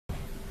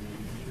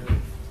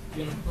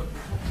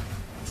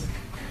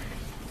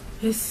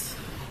Yes.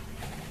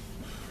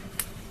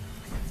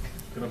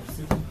 Can I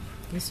proceed?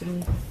 Yes, sir.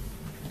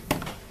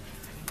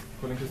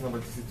 Calling case number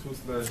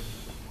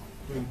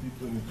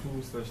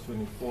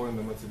TC2/2022/24 in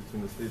the matter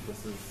between the state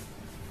versus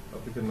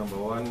applicant number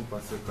 1,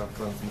 Paseka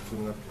France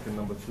Mutunga, applicant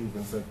number 2,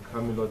 Vincent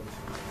Camilot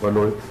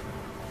Valoit,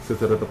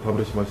 seated at the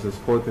published Magistrates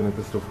Court in the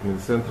district of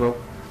Community Central.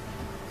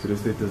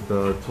 Today's date is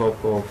the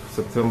 12th of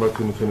September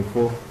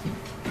 2024.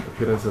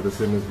 Appearance are the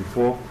same as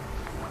before.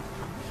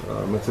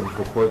 Matter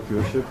before court,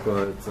 your worship,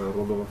 it's a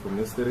rollover from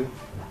yesterday.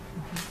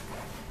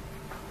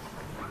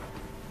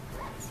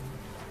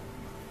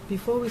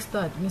 Before we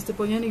start, Mr.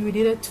 Ponyani, you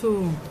needed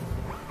to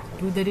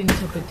do that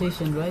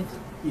interpretation, right?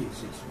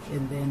 Yes.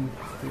 And then,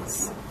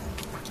 yes.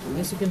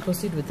 Yes, you can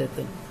proceed with that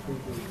then.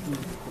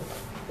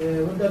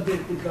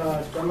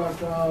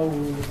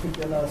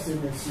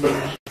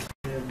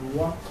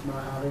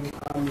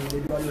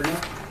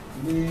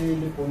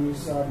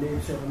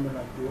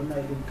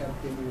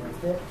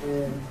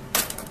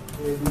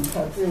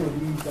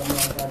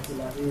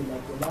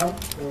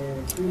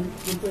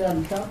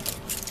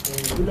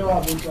 Bila wa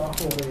botsa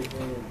gore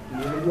le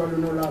le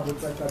no la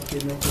botsa ka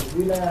teno go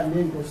bila ya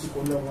neng go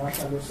sekolong wa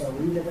tlhalosa o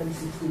ile ka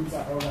 16 tsa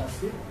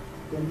August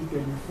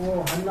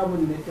 2024 hanna bo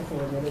nnete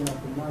gore le na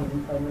kumang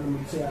empa le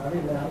motse a re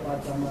le ha ba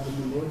tsamaya le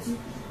molotsi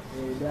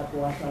le a go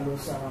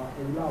tlhalosa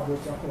la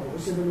botsa gore o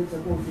sebeletse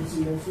ko office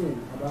le feng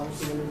a ba go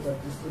sebeletsa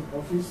district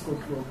office ko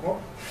tloko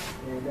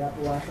le a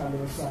go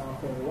tlhalosa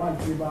gore wa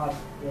tseba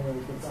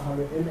ke tsa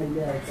halo ene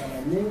ile ya tsala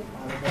neng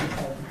a re ka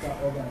tsa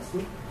August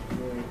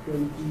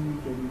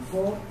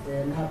 2024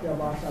 and happy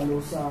about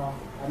Shalosa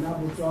and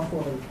Abutua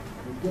for it.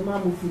 The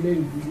Mamu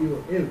feeling video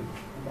eo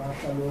about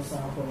Shalosa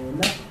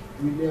Horena.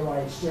 We live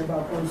I share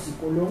on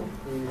Sicolo,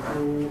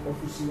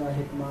 official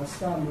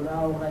headmaster,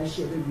 Murao, I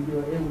share the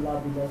video eo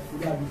labi that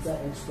Fuda Visa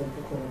expert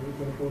for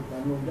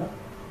Panoda,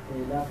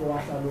 Lapo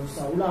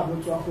Shalosa,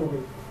 Ulabutua for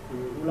it.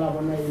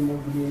 Ulabona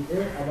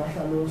immobilier,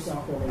 Abashalosa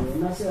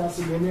Horena,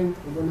 Nasibone,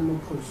 Ugono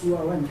Kosua,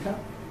 Wanka.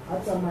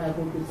 Atama ya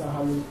kompyuta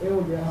halu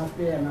eo de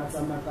hape na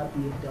atama kati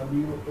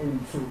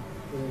WN2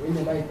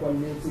 ene bai kwa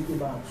neti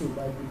kiba 2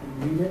 bai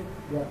kutumile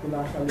ya kula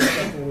halu kwa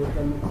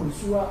kama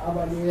kusua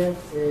abale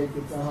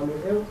kita halu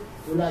eo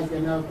ula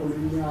jana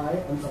kolonia ai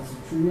antasi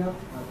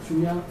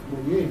tunya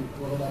moye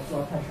wala twa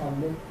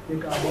kashamle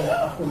tika abo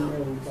akonne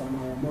utama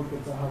ya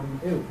kompyuta halu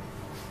eo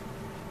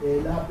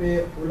lape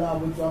ula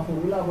botwa go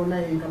ula bona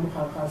eng ka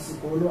mogaka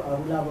sekolo a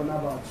ula bona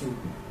batho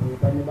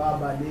bane ba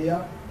balea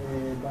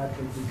ba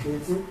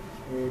tletse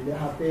le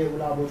hape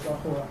ula botsa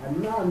gore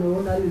anna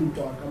no na le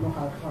ntwa ka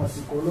mogaka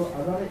sekolo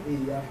a ba re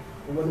eya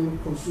o bone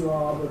mokhosuwa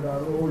wa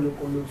bodaro o le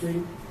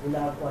kolotseng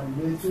ula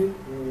kwaletswe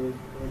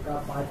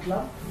ka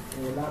batla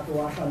la to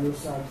wa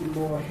hlalosa ke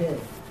mo he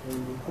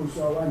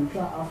mokhosuwa wa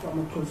ntla afa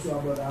mokhosuwa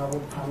wa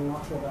bodaro phanga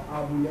gore a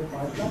bule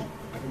batla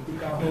ke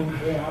ka ho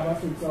ha ba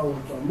fetsa o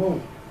tswa mo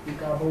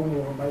ka ho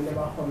mo ba ile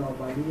ba khona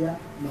ba dia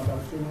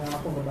mabakeng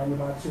a go ba ne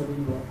ba tsere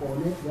di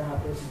bone le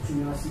hape se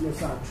tshuna sile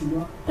sa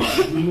tshuna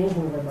mo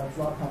ho re ba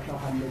tswa phata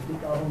hanne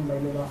ka ho ba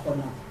ile ba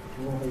khona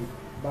hore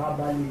ba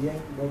ba liye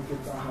bo ke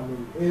tsa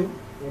haleng eo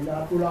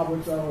la pula bo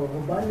tsa go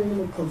ba le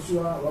mo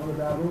khosua wa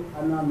bodaro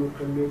ana mo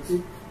tletse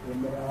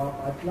le ra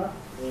patla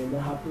le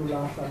hape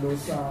la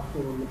hlalosa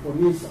go le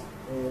polisa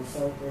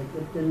so ke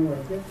tenwe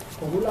ke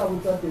go la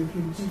botsa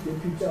deputy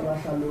ba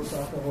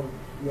hlalosa go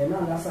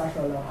yena la sa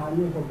hlola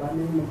hane go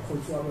bane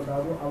mokgotsi wa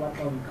bodaro a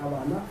batla nka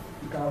bana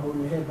ka ho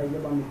ne ba ile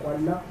ba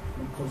mokwalla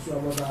mokgotsi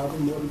wa bodaro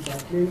mo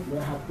ritsatleng le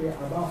hape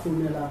a ba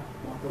fonela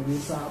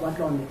maponisa a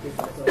batla ho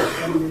netefatsa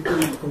ka nnete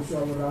mokgotsi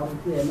wa bodaro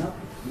ke yena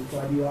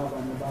motswadi wa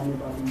bana ba ne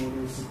ba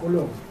mo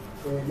sekolong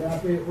le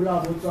hape o la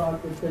botsa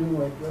ke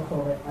tenwe ke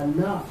gore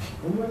anna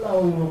o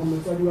molao gore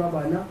motswadi wa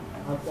bana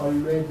a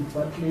kwallwe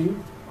dipatleng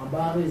a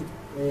ba re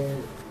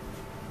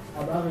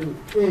abare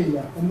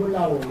eya o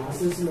molao a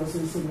se selo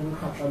se se leng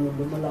kgatlhanong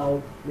le molao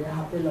le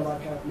hape le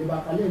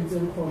baka le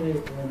ntseng gore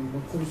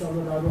mokgotsi wa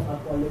bodaro a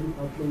kwale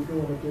dipatleng ke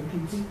gore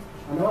deputy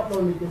ana batla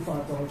ho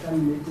netefatsa gore ka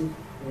nnete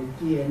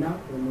ke yena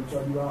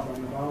motswadi wa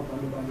bana bao ba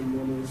ne ba le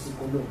mo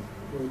sekolong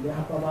le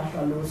hape ba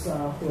hlalosa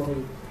gore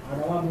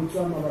ana wa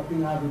botswa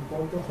mabapi a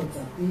report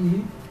kgotsa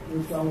pihi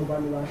e tswang go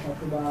bane ba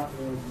tlhatlhoba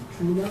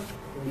dithunya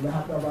le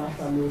hape ba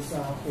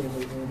hlalosa gore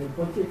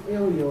report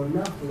eo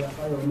yona go ya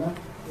ka yona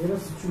era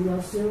situna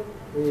seo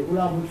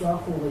ula botsa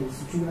gore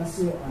situna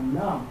seo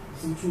anna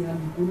situna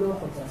dikulo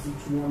kgotsa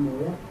situna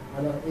moya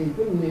ala ke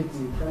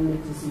nnete ka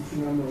nnete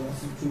situna moya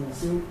situna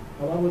seo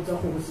ba botsa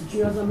gore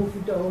situna za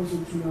mofuta o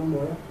situna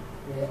moya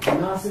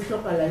ana se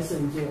hloka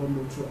license go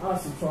motho a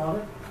se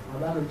tshware a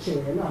ba re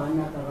tshela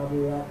hana ka ga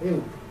boya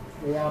eo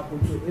ya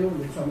potso eo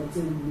le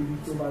tshwanetse le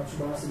bitse batho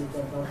ba se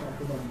letsa ka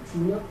gape ba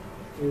dithunya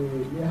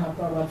le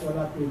hapa ba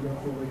tswela pele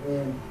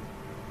gore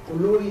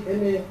koloi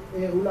ene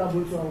ula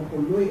botsa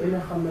koloi ene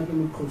khamna ke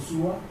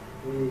mokhosuwa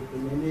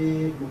ene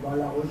le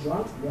mobala o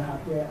jwang le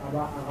hape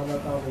aba araba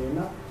ka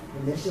rena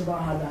le sheba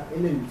hala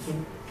ene ntso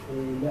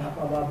le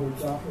hapa ba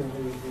botsa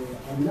gore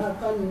ana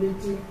ka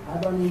nnete a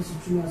ba ne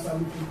sethunya sa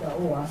mofuta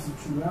o a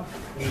sethunya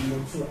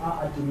motho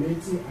a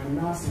atumetse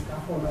ana se ka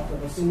gona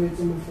gore se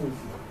metse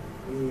mofofi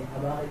a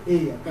ba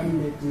re ka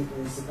nnete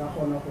se ka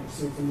gona gore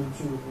se etse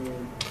motho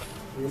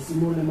se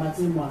mo le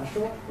matse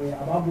mahlo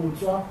a ba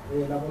botswa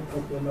la go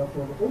qetela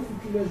gore o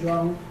fitile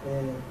jwang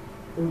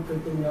o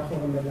qeteng ya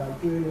gore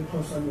melato e le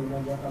tlhosa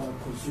yona jaaka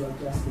batlhosiwa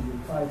ke ya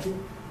fight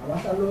a ba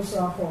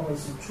tlhalosa gore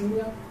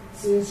sethunya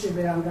se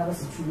shebeyang ka re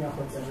sethunya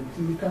kgotsa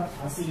replica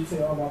a se ntho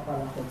ya go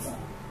bapala kgotsa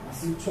a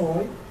se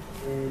toy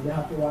le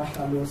hape wa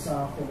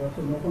tlhalosa gore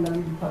go na le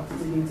diphatse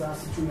tse dingwe tsa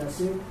sethunya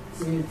seo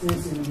tse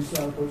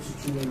sebediswang ko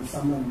sethunyeng sa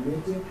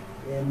mannete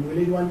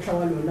moeledi wa ntlha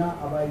wa lona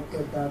a ba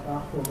iqeta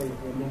ka gore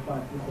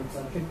mopati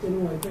kgotsa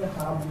captain White ga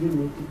a bue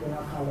nnete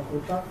pela ga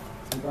lekgotla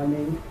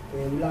gobaneng o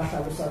la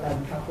tlhalosa ka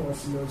ntlha gore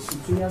selo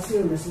sethunya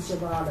seo ne se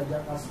shebagala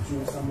jaaka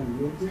sethunya sa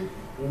mannete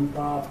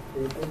empa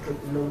ko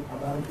qetelong a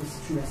ba re ke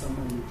sethunya sa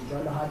mannete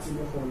jalo ga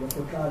tsebe gore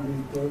lekgotla le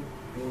ite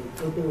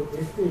toto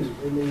e feng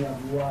e leng ya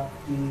bua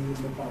ke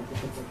mopati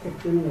kgotsa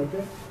captain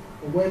White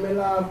o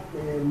boemela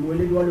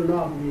moeledi wa lona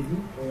wa bobedi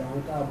a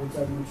nka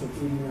botsa dintho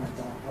tse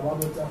dingata a ba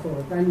botsa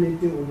gore ka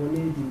nnete o bone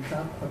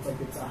dintlha kgotsa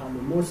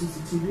ketsagalo mo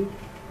CCTV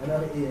a ba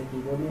re ke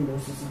bone mo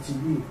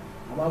CCTV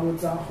a ba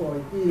botsa gore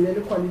ke ile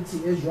le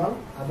quality e jwang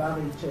a ba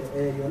re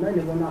yona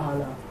ne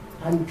bonahala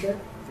hantle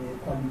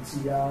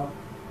quality ya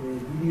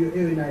video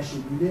e na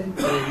shebile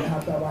le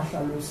hape ba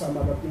hlalosa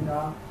mabapi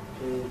na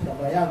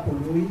taba ya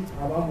koloi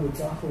a ba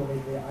botsa gore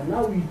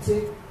ana o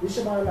itse e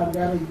shebana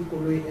ka re ke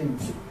koloi e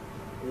ntsho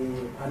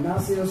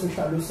ana seo se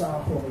tlhalosa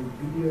gore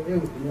video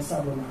eo e ne sa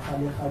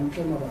bonagale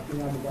gantle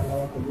mabapi a mobala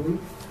wa koloi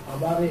a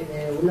ba re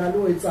o na le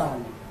o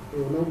etsana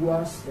o no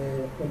bua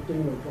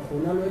captain White go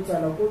na le o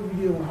etsana ko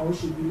video ga o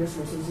shebile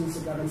selo se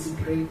se ka reng se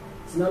grey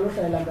se na le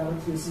tlhaela ka re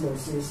ke selo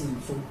se se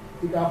ntsho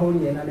ke ka go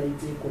yena na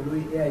itse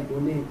koloi e a e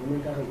boneng e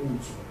ne ka re e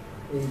ntsho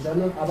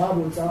jaanong a ba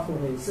botsa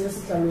gore se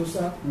se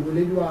tlhalosa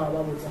moeledi wa ba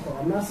botsa gore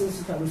ana se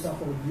se tlhalosa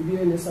gore video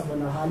e ne sa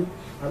bonagale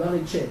a ba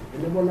re che e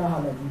ne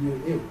bonagala video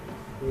eo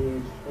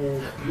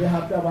le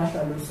hape ba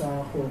tlhalosa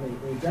gore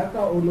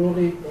jaaka o no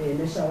re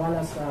ne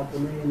shawala sa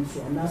koloi e ntsho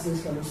ana se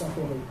se tlhalosa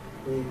gore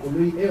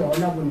koloi e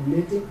ona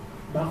bonnete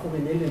ba gore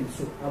ne le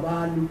ntsho a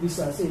ba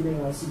lokisa se e leng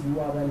wa se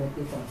bua ba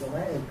netefatsa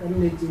ba ka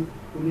nnete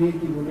koloi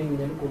ke boneng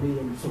ne le koloi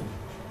e ntsho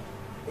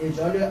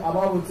jalo a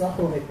ba botsa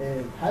gore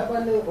ha ba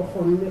ne o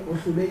kgonne o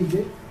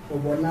hlolehile o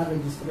bona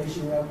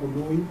registration ya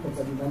koloi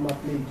kgotsa di-number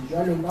plate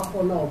jalo ba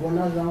kgona o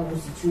bona jang go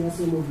sethunya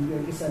se mo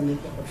video ke sa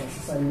nnete kgotsa se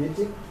sa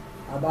nnete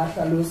a ba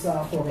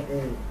tlhalosa gore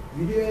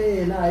video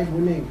e yena a e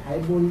boneng ha e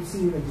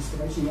bontshe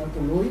registration ya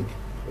koloi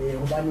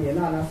gobane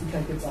yena a na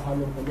fitlha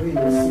ketsagalo koloi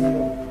ne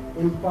seo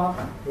empa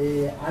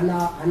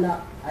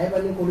ana a e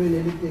bane koloi ne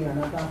le teng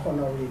ana ka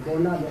kgona go e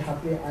bona le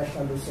gape a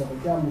tlhalose gore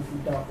ke a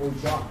mofuta o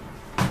jwang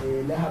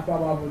le hape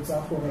ba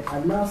botsa gore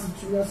ana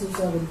sethunya se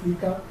sa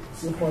replica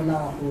se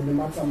kgona go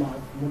lematsa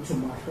motho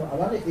mahlo a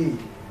ba re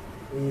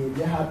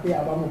le hape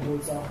a ba mo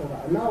botsa gore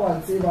ana wa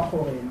tseba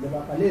gore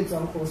lebaka le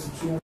etsang gore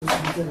sethunya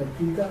se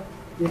replica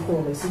ke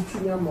gore se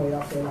thunya moya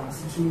fela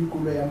se thunya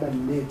kulo ya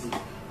mannete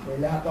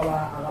le hape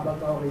ba araba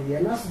ka gore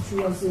yena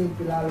sethunya se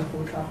pela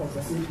lekgotla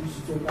kgotsa se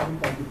thusitsweng ka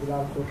bopaki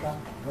pela lekgotla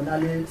go na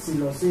le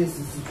selo se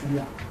se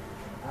thunya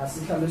a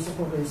se tlhalose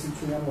gore se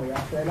thunya moya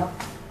fela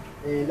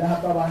le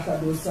hape ba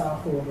tlhalosa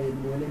gore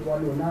moeledi wa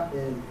lona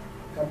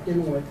captain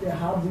White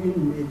ha bue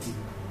nnete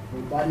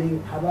gobaneng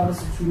ga ba re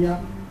se thunya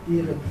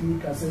ke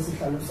replica se se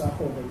tlhalosa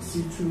gore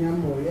se thunya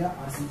moya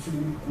a se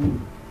thunye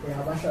kulo ga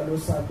ba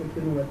tlhalosa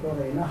captain White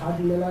gore ena ha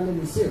dumelane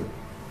le seo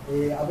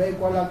a ba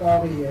ikwala ka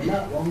gore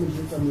yena wa mo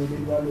jetsa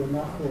moeledi wa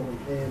lona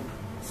gore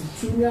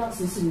sethunya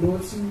se se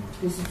notsi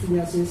ke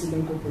sethunya se se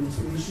leng ko police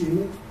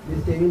station le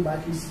teng ba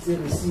tlisitse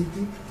receipt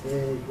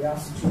ya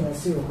sethunya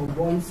seo go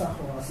bontsha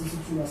gore se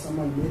sethunya sa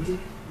mannete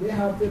le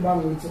hape ba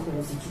ngwetse gore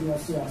sethunya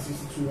seo a se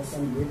sethunya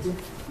sa mannete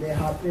le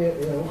hape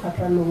o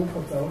kgatlanong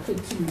kgotsa o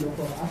kgethile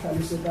gore a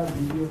hlalose ka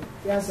video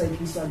ya sa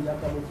ikisang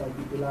jaaka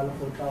bopaki pela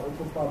lekgotla o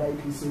kopa ba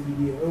ikise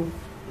video eo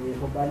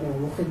gobane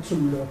go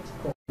kgethollo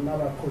na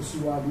ba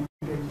khosiwa di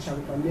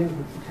ditšhampaneng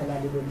go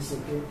fitlhela le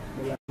bodiseke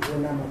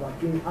bona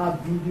mabakeng a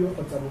video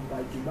kgotsa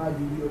bopaki ba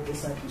video e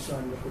sa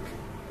tliswang le gotlhe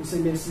e se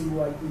ne se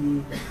bua ke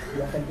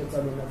ya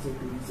kgethetsa lona tse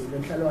pedi tse le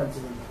ntlha le wa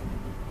tsena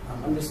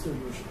understood.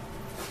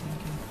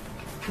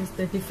 Does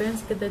the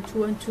defense get the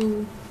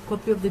 212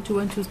 copy of the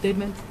 212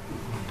 statement?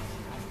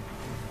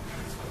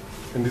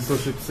 And this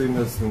worship same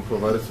has been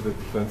provided to the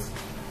defense.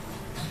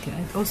 Okay,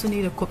 I also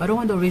need a copy. I don't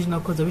want the original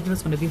because the original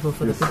is going to be for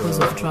the purpose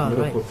of trial,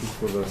 right? Copy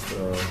for the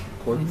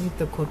court. I need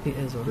the copy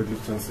as well. The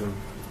defense, yeah.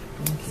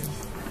 Thank you.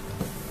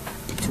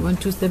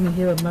 212 statement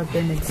here, I've marked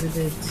an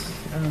exhibit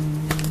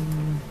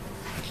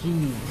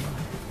G.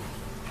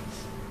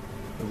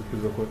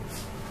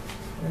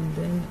 And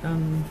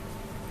then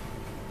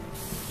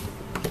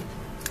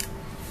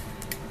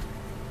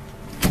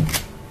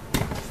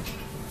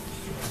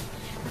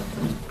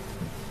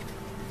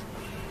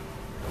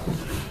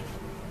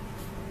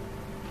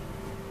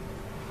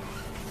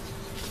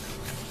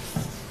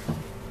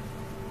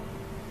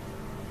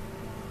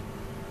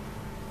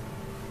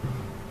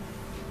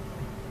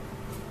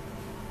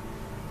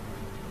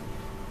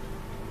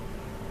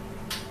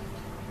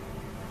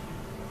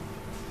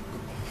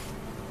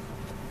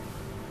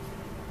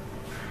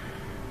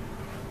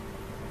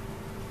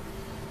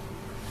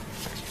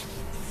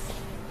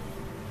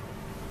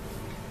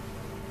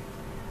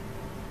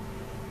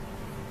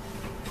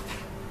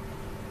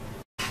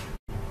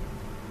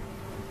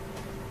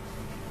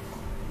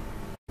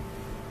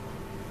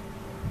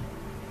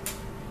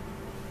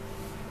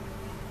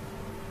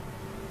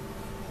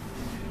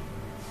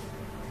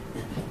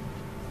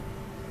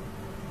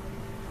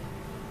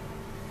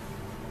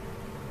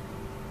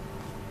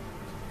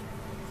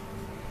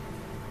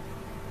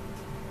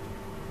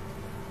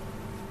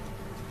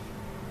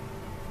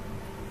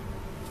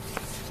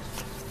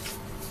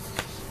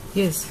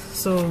Yes,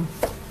 so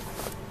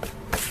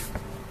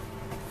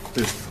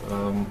Yes.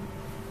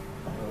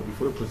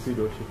 Before we proceed,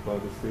 Your Worship, the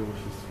state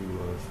wishes to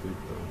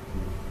state a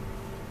few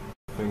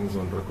things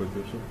on record,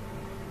 Your Worship.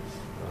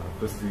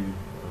 Firstly,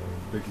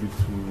 take leave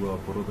to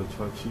borrow the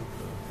charge sheet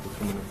for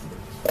 2 minutes.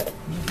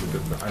 Look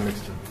at the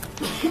annexure,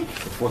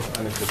 the fourth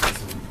annexure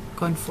specifically.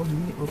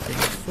 conformly open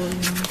for you.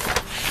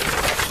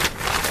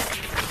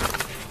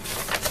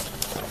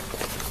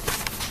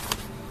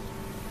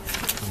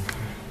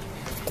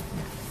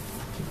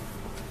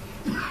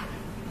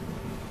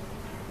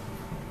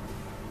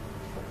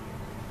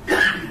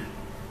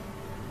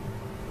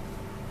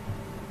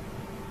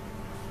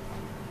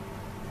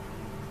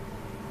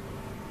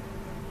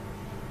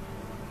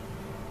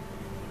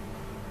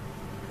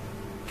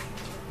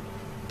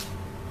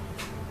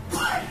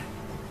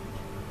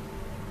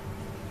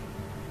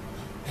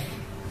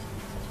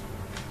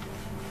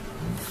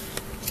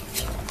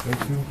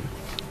 Thank you.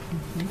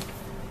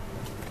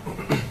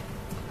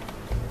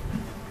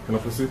 Can I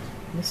proceed?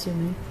 Yes, you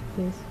may,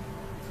 please.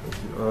 Thank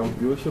you.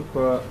 Your Worship,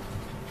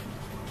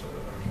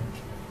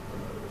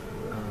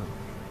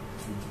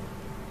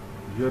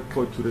 you had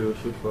called today, Your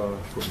Worship,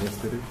 from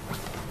yesterday.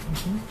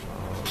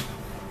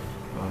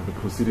 The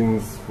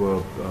proceedings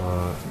were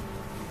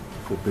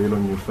for bail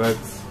on new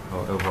facts.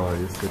 However,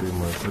 yesterday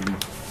my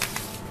colleague,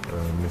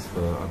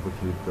 Mr.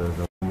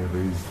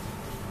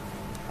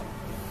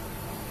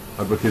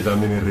 Advocate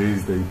Damini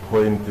raised a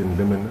point in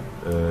limine,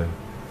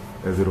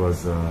 as it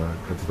was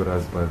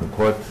categorized by the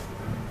court,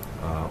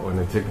 on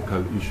a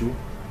technical issue,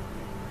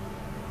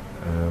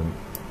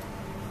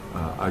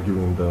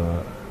 arguing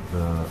the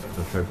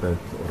fact that,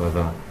 or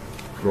rather,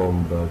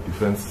 from the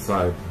defense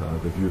side,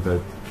 the view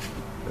that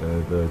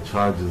the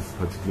charges,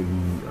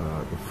 particularly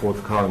the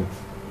fourth count,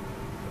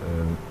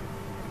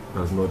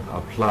 does not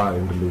apply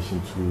in relation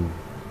to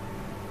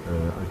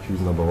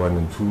accused number 1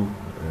 and 2,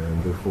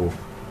 and therefore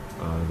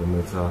the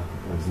matter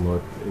is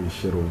not a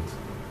scheduled,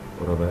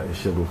 or rather a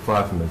schedule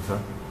 5 matter.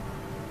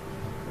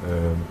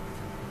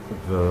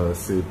 The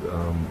said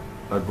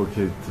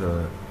advocate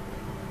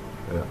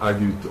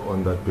argued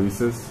on that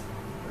basis,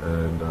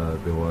 and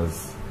there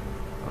was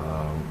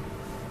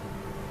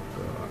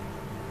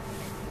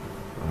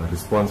a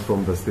response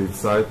from the state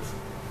side.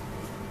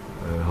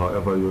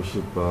 However, Your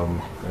Worship,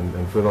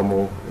 and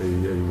furthermore,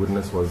 a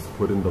witness was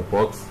put in the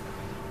box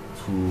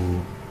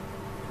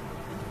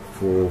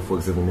for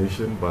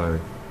examination by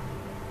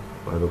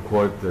the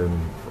court and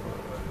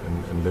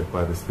led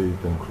by the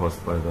state and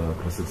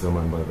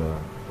cross-examined by the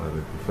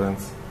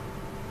defense.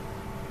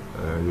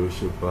 Your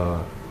Worship,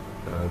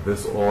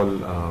 this all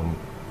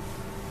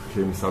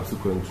came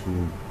subsequent to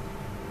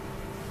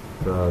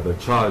the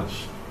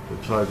charge. The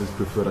charge is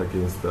preferred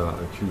against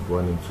accused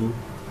 1 and 2.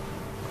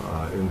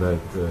 In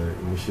that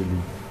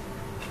initially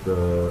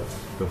the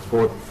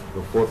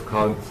fourth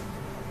count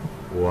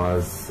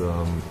was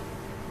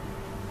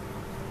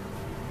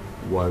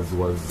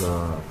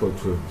thought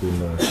to have been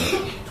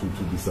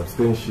to be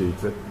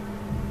substantiated.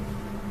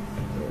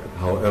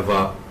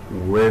 However,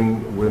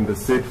 when the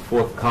said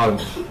fourth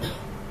count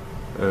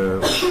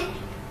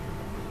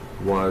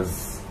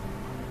was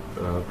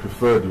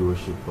preferred, Your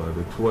Worship,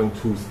 the 2 and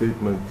 2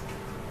 statement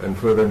and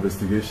further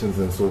investigations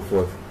and so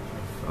forth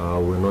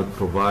were not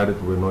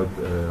provided, were not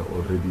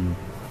already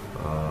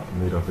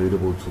made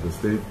available to the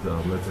state.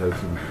 Matter had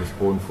to be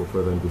postponed for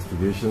further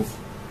investigations.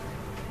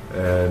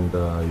 And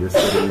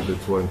yesterday, the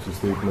 2 and 2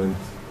 statement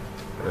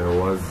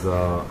was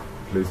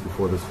placed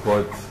before this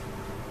court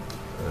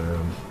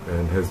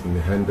and has been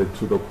handed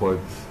to the court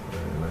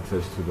and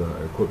attached to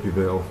a copy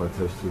thereof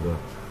attached to the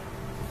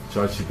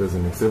charge sheet as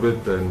an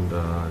exhibit, and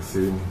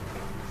same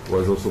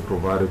was also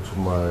provided to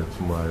my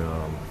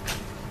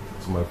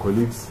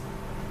colleagues,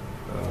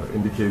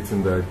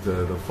 indicating that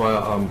the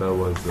firearm that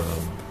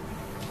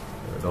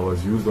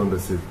was used on the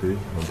said day,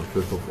 on the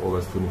 5th of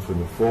August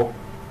 2024,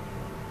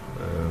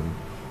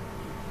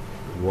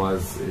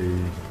 was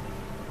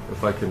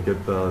if I can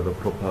get the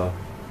proper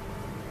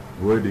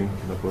wording,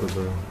 can I go to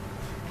the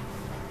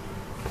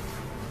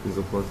piece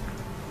of what?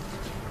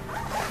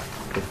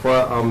 The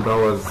firearm that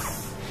was,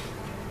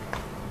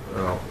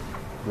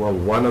 well,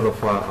 one of the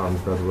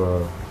firearms that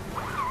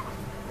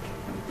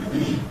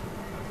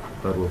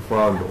were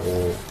found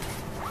or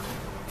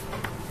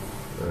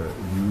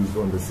used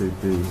on the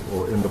said day,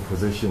 or in the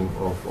possession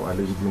of, or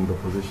allegedly in the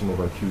possession of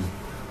accused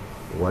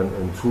 1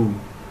 and 2.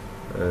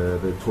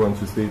 The 2 and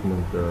 2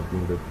 statement,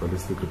 being the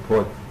ballistic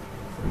report,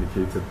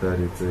 indicated that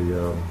it's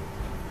a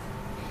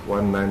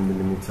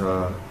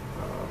 19mm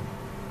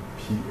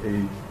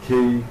PAK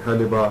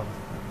caliber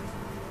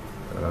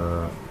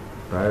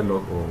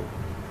dialogue or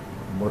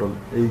model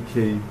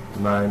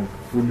AK-9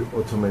 fully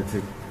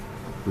automatic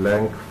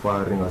blank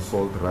firing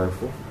assault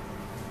rifle,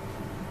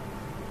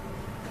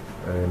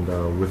 and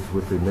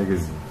with a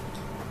magazine.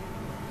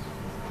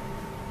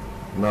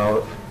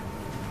 Now,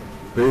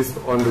 based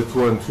on the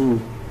 2 and 2,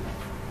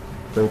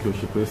 thank you,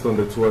 based on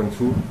the 2 and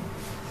 2,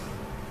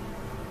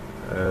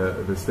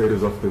 the state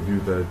is of the view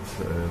that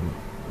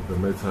the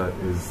matter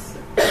is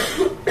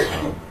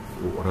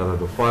or rather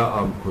the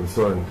firearm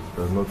concerned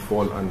does not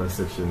fall under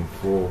Section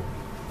 4,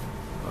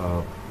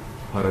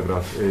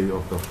 Paragraph A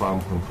of the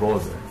Farm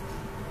Controls Act,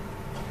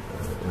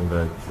 in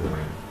that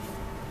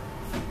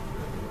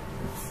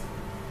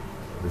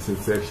the said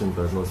section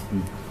does not talk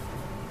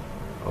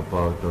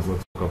about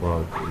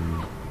a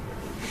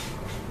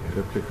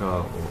replica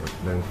or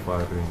a blank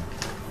firing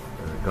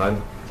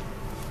gun,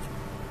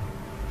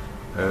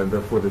 and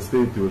therefore the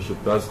state, Your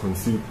Worship, does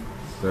concede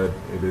that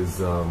it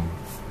is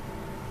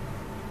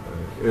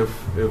if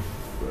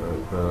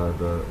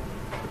the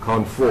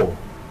count 4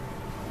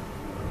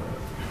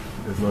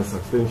 is not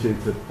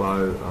substantiated by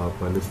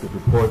ballistic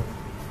report,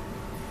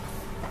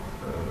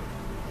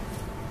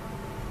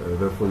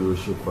 therefore, Your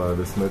Worship,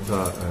 this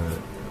matter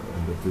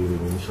and the bail,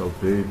 initial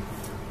bail,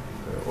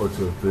 ought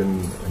to have been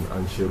an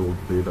unscheduled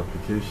bail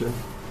application,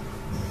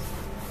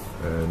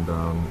 and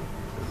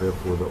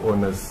therefore the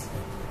onus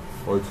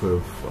ought to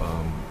have,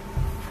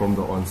 from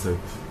the onset,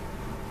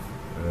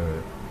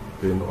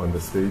 been on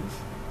the state.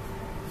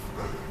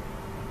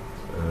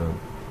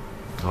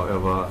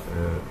 However,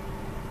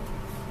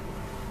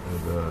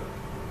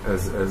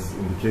 as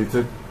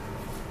indicated,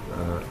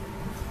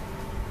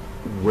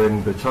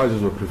 when the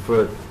charges were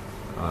preferred,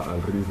 I'll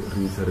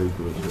reiterate,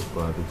 Your Worship,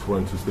 the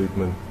 2-1-2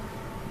 statement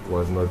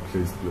was not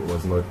placed,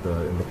 was not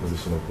in the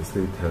position of the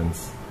state,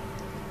 hence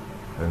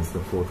the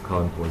fourth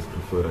count was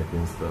preferred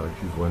against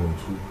accused 1 and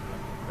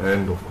 2,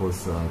 and of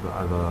course the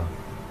other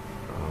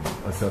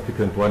as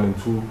applicant 1 and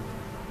 2,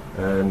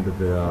 and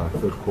their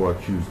third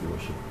co-accused, Your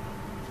Worship.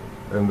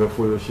 And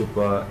therefore, Your Worship,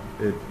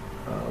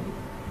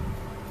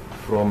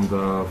 from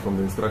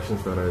the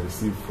instructions that I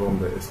received from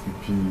the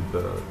SPP,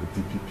 the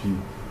DPP,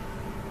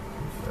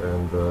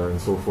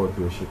 and so forth,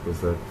 Your Worship, is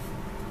that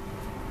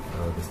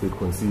the state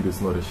concede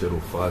is not a Schedule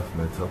 5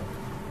 matter,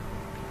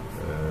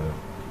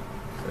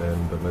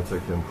 and the matter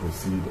can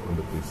proceed on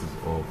the basis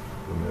of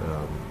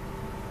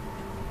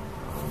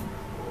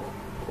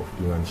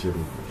being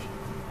unscheduled.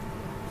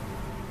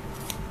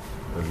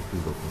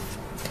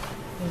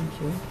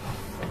 Thank you.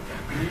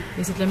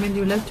 Mr. Clement,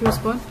 you would like to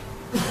respond?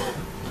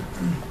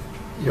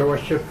 Your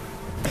Worship,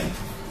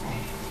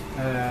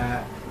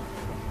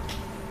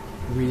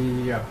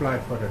 we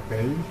applied for the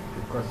bail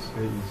because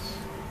there is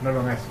no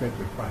longer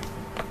Schedule 5.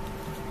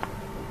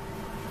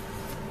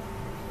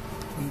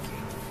 Thank you.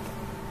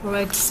 All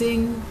right,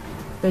 seeing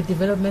the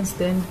developments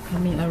then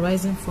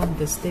arising from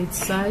the state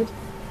side,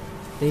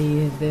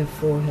 they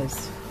therefore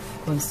has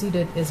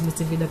considered, as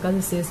Mr.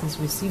 Vilakazi says, has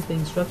received the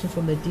instruction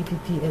from the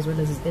DPP as well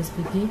as his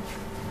SPP.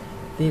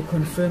 They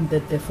confirmed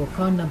that therefore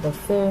count number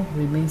 4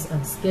 remains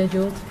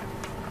unscheduled,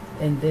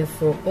 and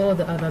therefore all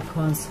the other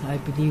counts, I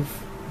believe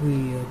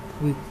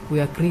we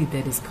agree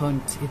that it's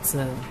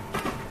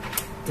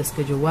the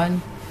Schedule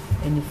 1,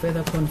 and it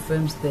further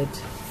confirms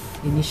that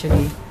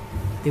initially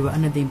they were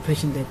under the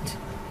impression that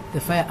the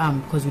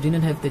firearm, because we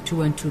didn't have the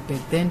 2-1-2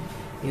 back then,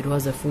 it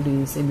was a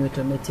fully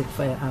semi-automatic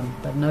firearm,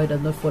 but now it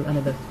does not fall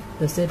under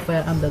the said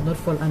firearm does not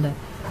fall under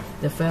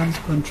the Firearms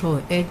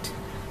Control Act,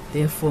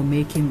 therefore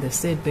making the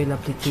said bail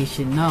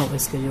application now a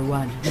Schedule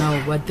 1.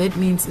 Now what that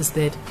means is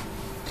that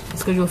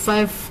Schedule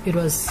 5, it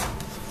was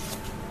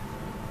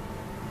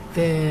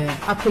the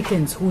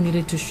applicants who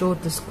needed to show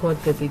this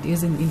court that it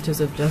is in the interest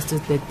of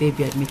justice that they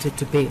be admitted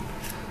to bail,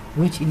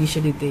 which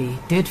initially they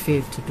did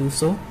fail to do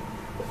so.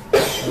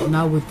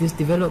 Now with these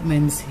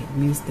developments, it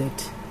means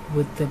that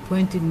with the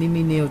point in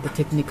limine of the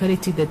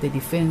technicality that the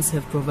defense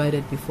have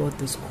provided before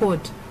this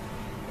court,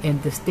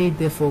 and the state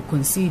therefore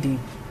conceding,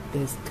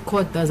 the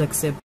court does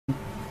accept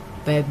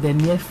by the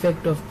mere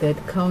fact of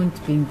that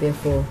count being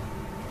therefore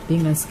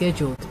being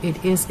unscheduled.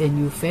 It is a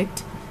new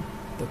fact.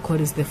 The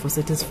court is therefore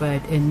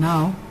satisfied, and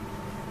now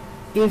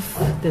if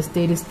the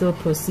state is still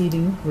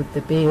proceeding with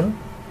the bail,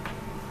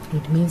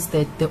 it means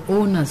that the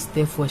onus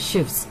therefore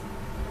shifts,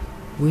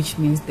 which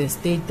means the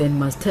state then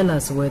must tell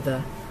us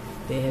whether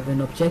they have an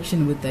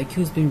objection with the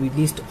accused being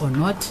released or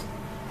not.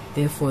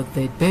 Therefore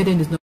the burden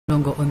is no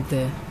longer on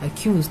the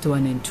accused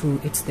 1 and 2,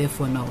 it's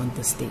therefore now on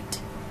the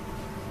state.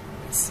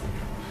 Yes.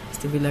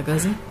 Mr.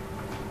 Vilakazi?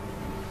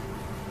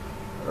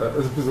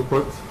 As a piece of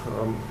court,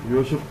 Your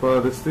Worship,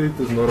 the state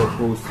is not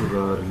opposed to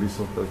the release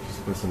of the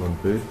accused person on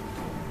bail,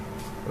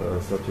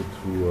 subject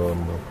to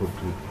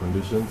appropriate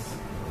conditions.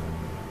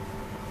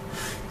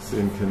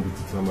 Same can be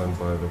determined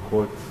by the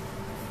court.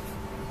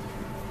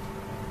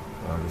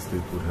 The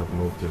state would have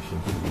no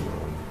objection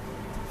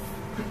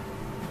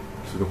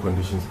to the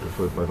conditions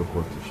preferred by the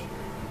court.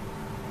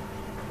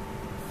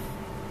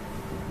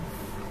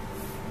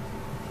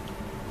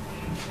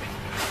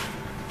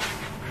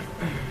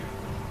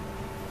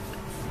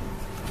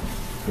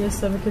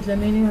 Yes, Advocate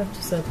Lamini, you have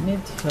to submit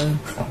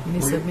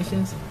any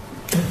submissions.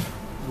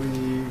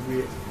 We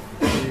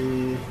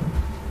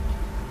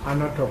are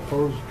not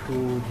opposed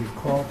to the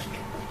court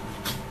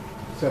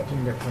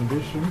setting the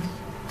conditions,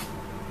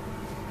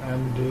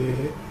 and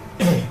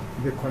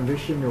the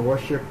condition, Your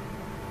Worship,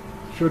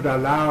 should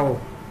allow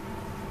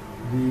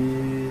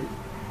the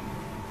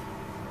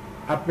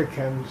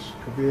applicants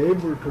to be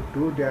able to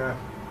do their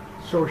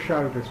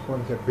social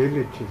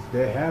responsibilities.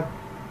 They have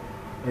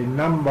a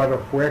number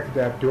of work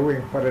they are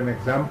doing. For an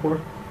example,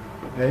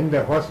 in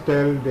the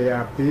hostel they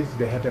are busy,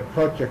 they had a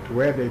project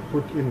where they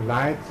put in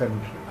lights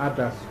and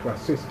others to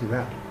assist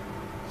that.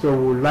 So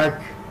we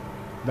like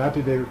that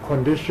the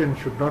condition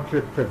should not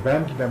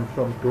prevent them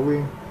from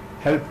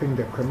helping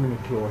the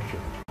community worship.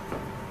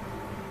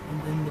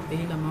 And then the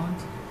bail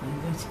amount?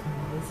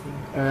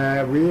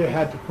 We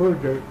had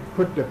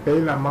put the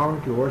bail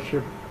amount to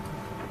worship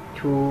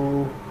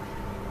to,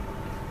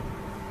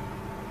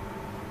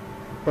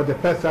 for the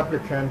first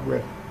applicant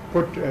we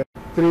put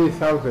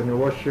 3,000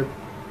 worship,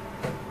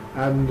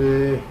 and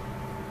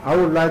I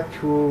would like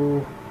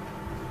to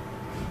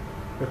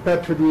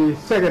refer to the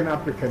second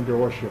applicant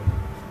worship.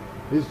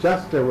 He's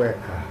just a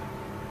worker.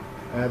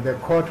 The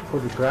court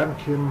could grant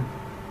him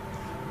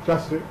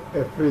just a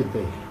free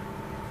day.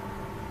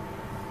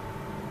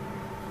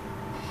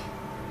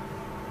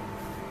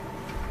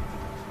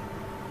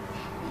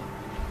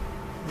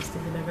 Mr.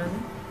 Villarreal?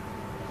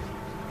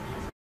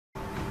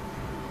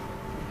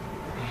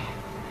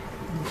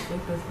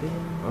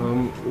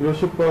 Your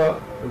Worship,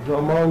 the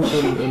amount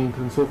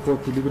and so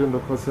forth, to leave it in the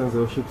concerns,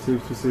 Your Worship,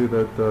 safe to say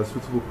that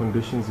suitable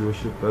conditions, Your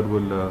Worship, that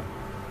will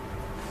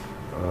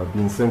be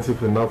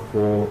incentive enough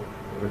for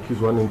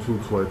accused 1 and 2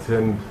 to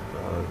attend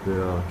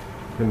their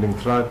pending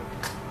trial.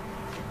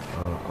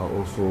 Will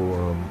also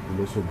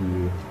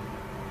be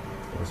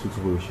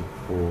suitable, Your Worship,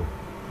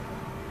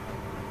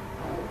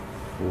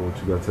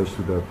 to be attached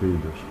to their bail, Your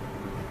Worship.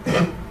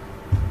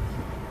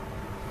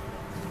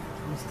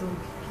 We're still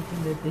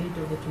keeping the date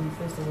of the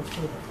 21st of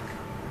October.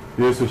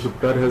 Yes, Your Worship,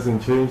 that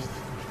hasn't changed.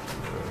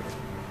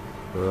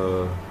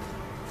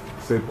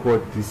 State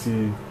Court,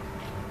 DC,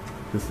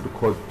 District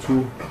Court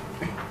 2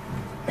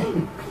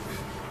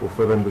 for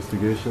further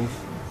investigations.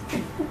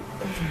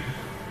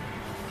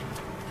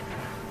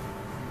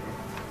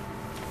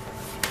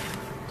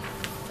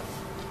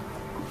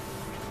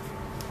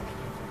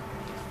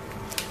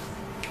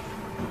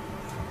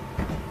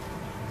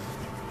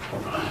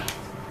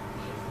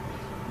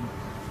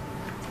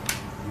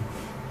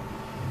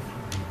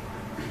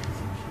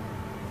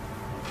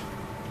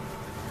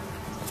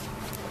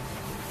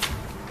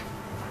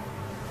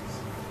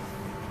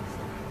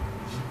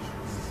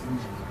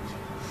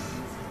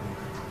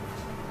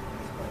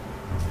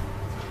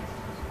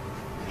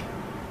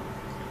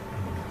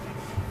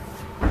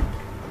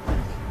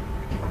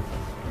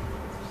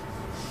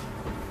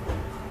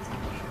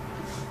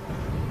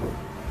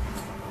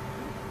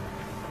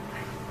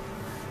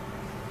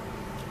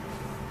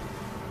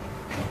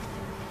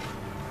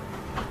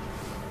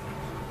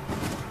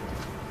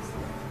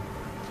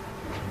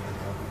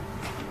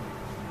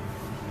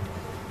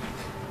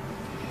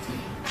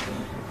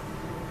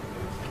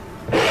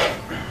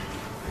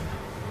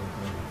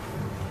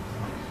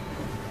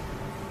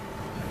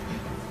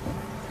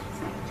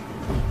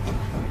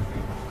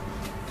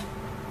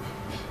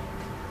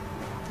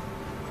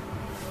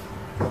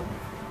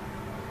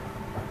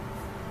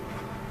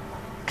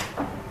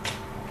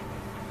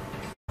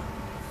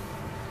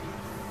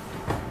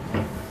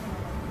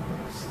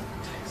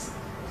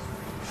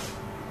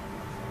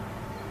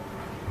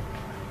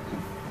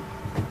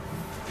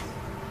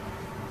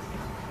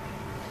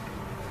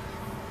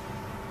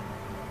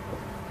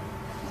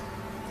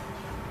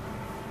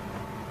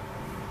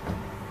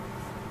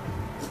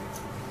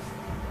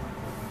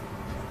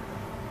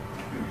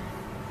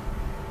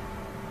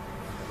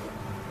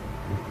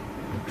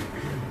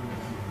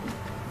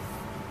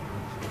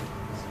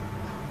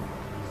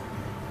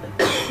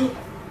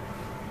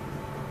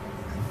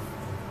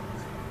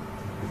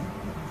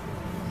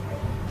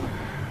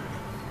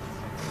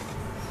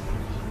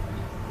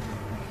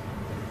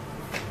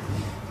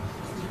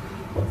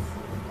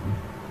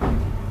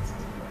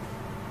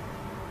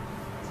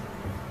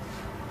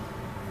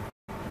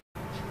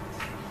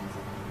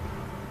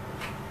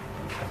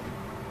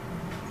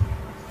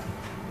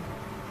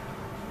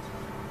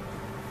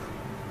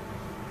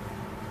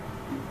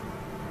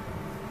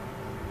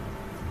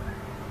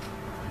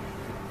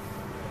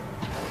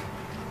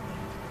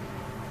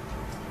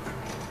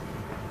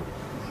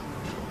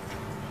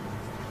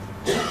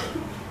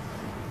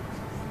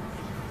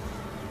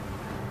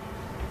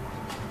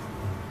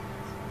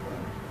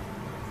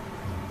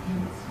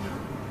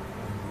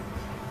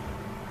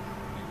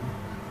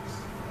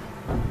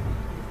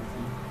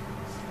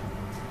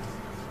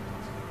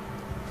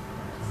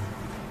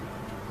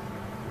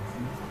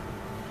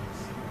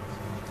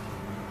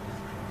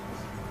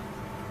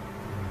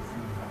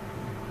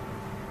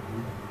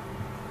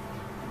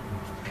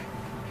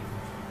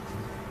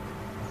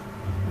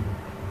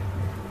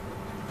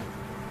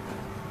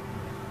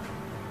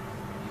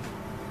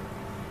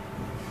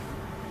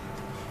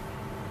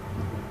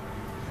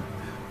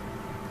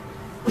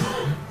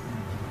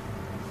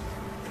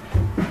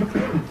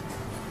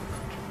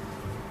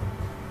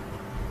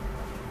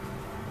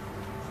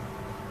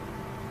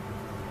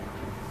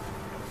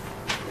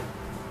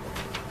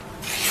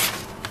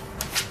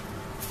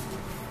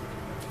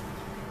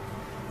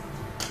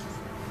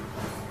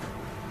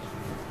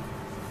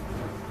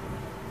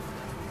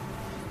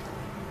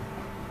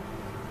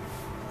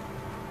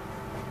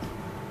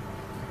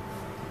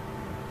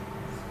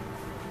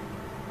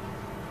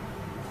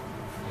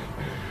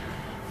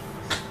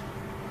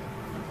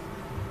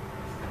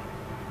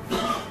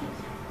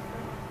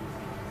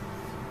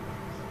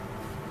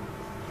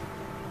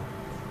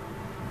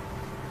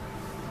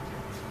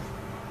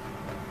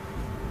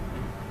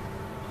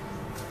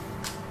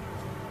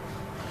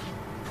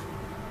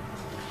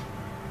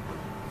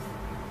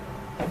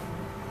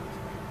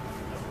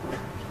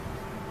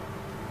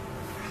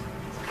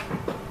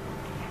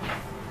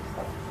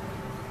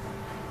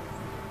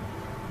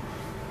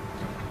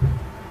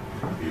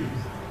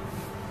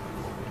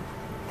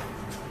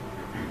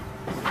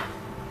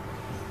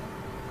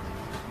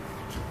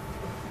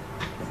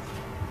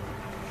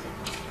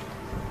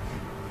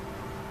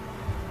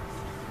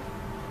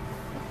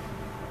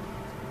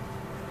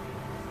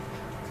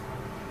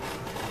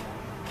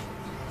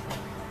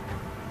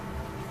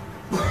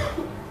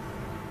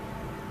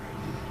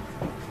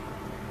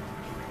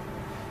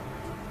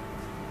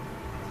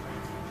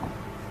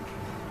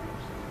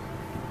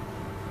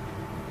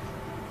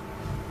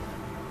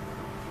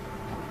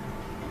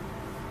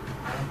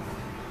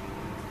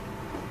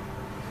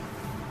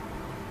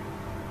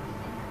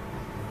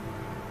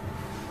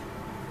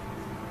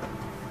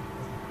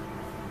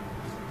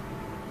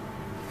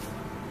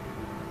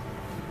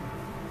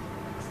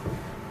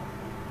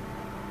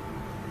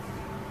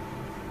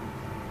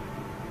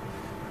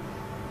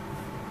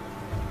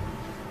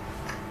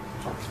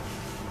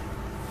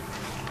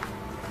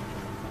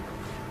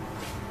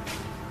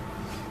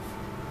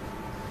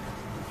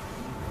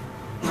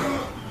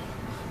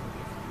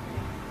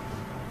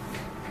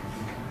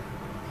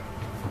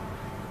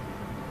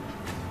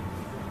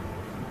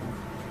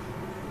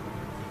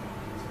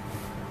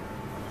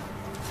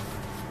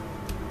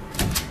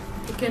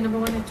 Okay, number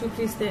 1 and 2,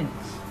 please stand.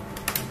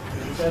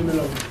 Due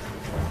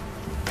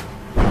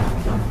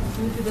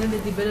to then the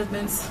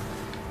developments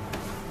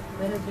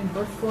that have been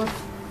brought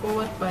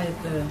forward by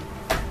the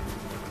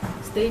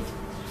state,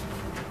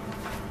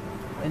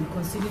 and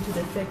considering to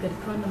the fact that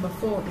count number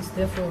 4 is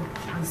therefore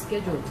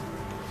unscheduled,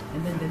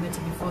 and then the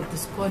matter before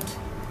this court,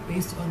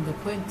 based on the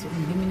point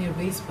in limine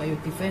raised by your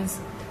defense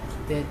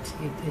that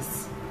it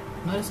is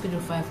not a Schedule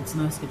 5, it's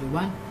now a Schedule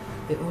 1,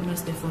 the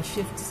onus therefore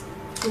shifts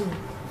to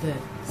the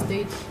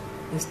state.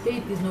 The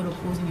state is not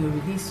opposing your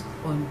release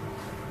on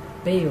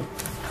bail.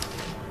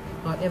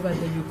 However,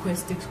 they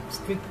request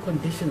strict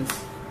conditions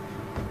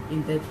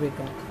in that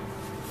regard.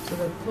 So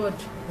the court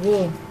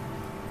will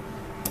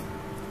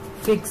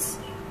fix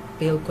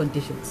bail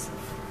conditions.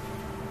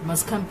 You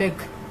must come back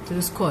to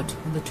this court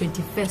on the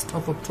 21st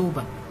of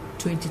October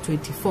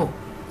 2024.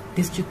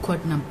 District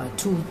Court number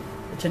 2,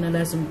 the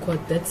Channelizing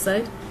Court that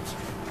side.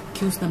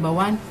 Accused number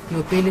 1,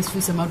 your bail is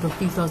fixed amount of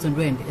 3,000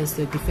 rand. As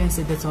the defense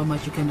said, that's how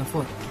much you can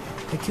afford.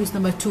 Accused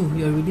number 2,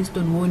 you are released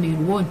on warning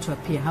and warned to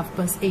appear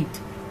 8:30,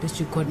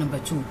 District Court number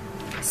 2.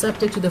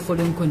 Subject to the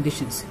following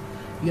conditions.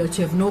 You are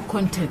to have no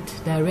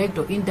contact, direct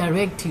or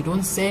indirect. You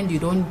don't send, you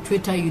don't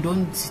Twitter, you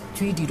don't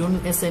tweet, you don't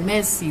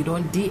SMS, you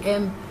don't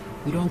DM,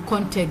 you don't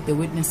contact the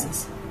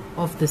witnesses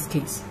of this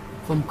case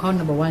from count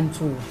number 1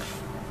 to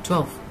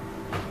 12.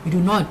 You do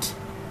not,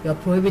 you are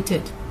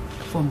prohibited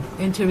from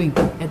entering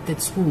at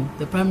that school,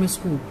 the primary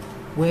school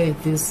where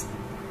this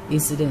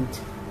incident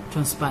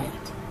transpired.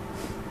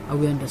 Are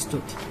we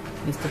understood?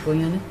 Mr.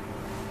 Koyane?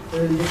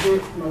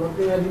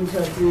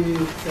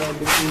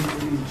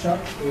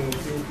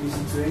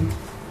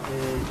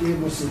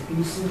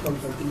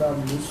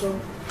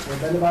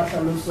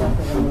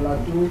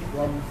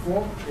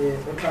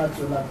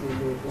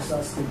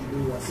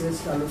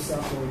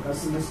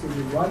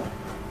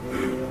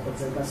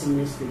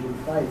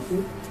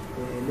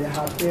 le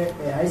hape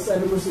ha isa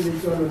le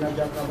mosebetsi wa lona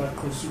jaaka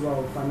baqosiwa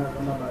ho fana ka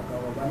mabaka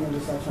wa bana le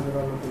sa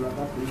tshwanela le go la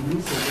ka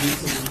pele se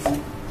mosebetsi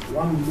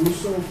wa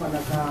mmuso ho fana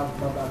ka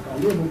mabaka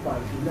le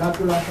bopaki le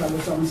hape la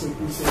tlhalosa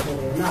mosebetsi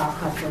gore na a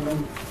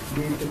kgatlhanong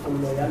le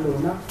tekolo ya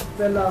lona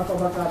fela fa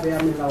ba ka beya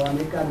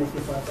melawana e ka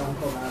netefatsang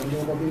gore a le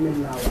go be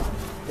melawa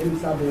e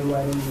tlabelwa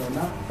e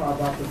yona fa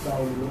ba fetsa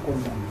ho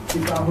lokolla ke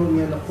ka ho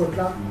nye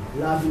lekgotla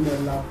la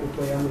dumella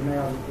kopo ya lona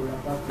ya lokolla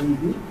ka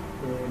pele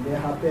le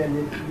hape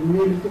le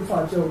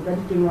netefatse gore ka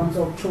dikenngwang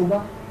tsa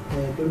October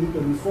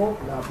 2024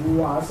 la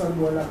bua a sa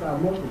boela ka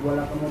mo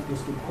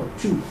District Court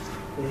 2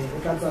 e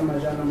ka tsamaya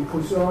jana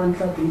mokgosi wa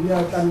ntlha pele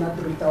a tla nna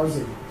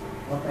 3,000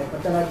 wa ka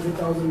patala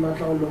 3,000 ba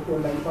tla go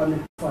lokolla empa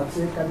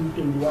netefatse ka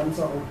di-21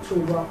 tsa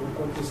October o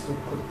ko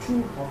District Court 2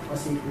 ga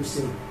se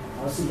use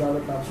a se jalo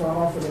tla tshwara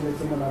go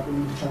feleletse molato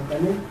le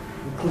ditšhankaneng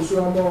mokgosi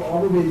wa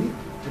bobedi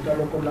o tla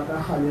lokolla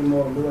ka kgalemo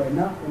le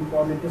wena empa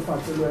o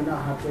netefatse le wena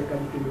gape ka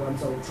di-21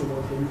 tsa October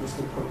o teng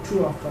District Court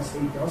 2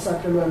 8 ga o sa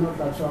tle le wena o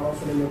tla tshwara go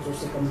feleletse o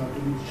se ka molato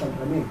le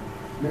ditšhankaneng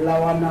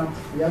melawana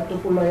ya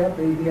tokolo ya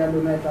beili ya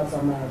lona e tla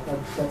tsamaya ka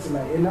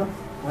tsela ena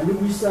ga le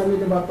buisane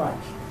le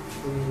bapaki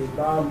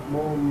ba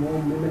mo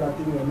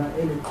melatong yona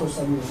e le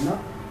qhosang yona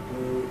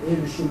e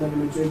le 12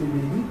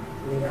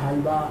 ha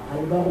ba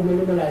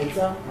romele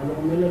melaetsa ha le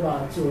romele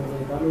batho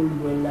gore ba lo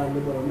buella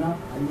le bona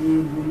ha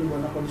le bue le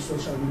bona ka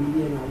di-social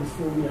media ha le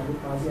phone ya le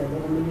pasi ha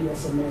le romele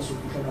SMS o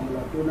fitlhela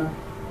molatona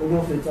o mo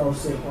fetsa o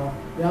sekwa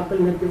le hape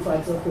le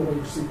netefatse gore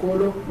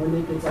sekolo mo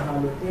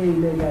neketsagalo e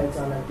ile ya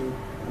etsala teng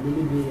le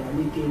be a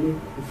le kene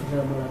o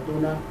fitlhela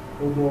molatona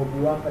o bo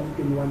bua ka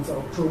di-21 tsa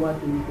October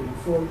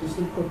 2024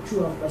 District Court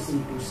 2 after se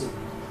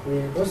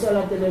o sa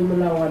latele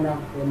melawana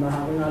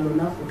mahareng a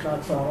lona o tla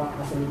tshwarwa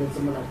a feleletse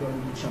molato wa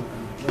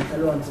ditšhankane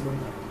le wa ntse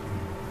bona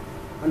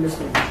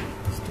understand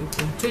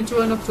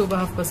 21 October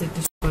 8:30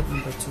 District Court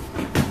number 2.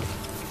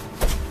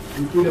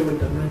 Thank you,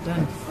 Madam.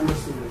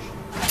 Understood.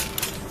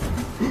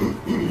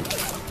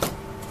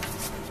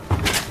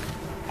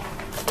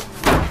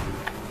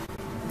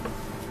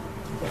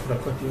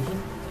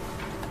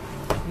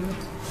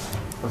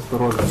 Pastor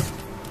Rosa.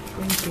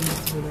 Thank you,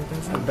 Mr.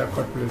 Vilakazi. And the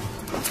court, please.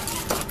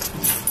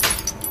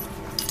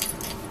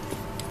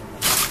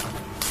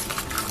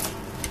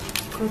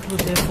 Court will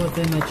therefore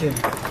then adjourn.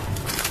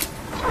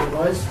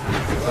 Otherwise,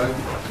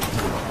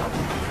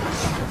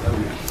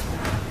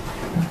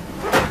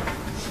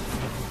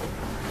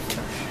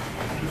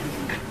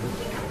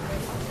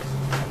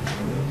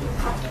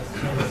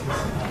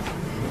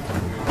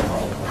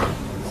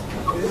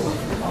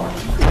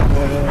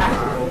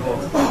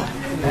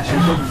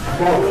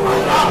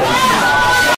 Well,